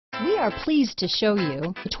We are pleased to show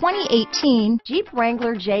you the 2018 Jeep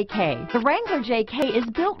Wrangler JK. The Wrangler JK is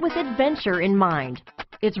built with adventure in mind.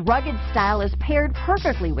 Its rugged style is paired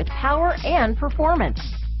perfectly with power and performance.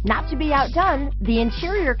 Not to be outdone, the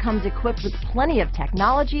interior comes equipped with plenty of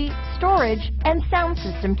technology, storage, and sound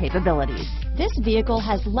system capabilities. This vehicle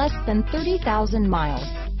has less than 30,000 miles.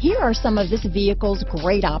 Here are some of this vehicle's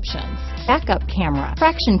great options: backup camera,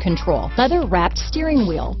 traction control, leather-wrapped steering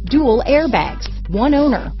wheel, dual airbags, one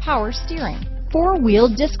owner, power steering, four-wheel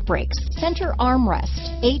disc brakes, center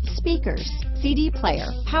armrest, 8 speakers, CD player,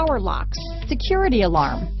 power locks, security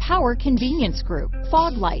alarm, power convenience group,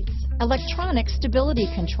 fog lights, electronic stability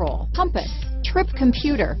control, compass, trip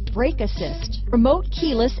computer, brake assist, remote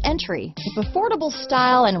keyless entry. If affordable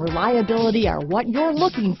style and reliability are what you're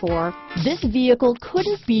looking for, this vehicle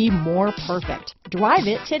couldn't be more perfect. Drive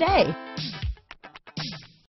it today.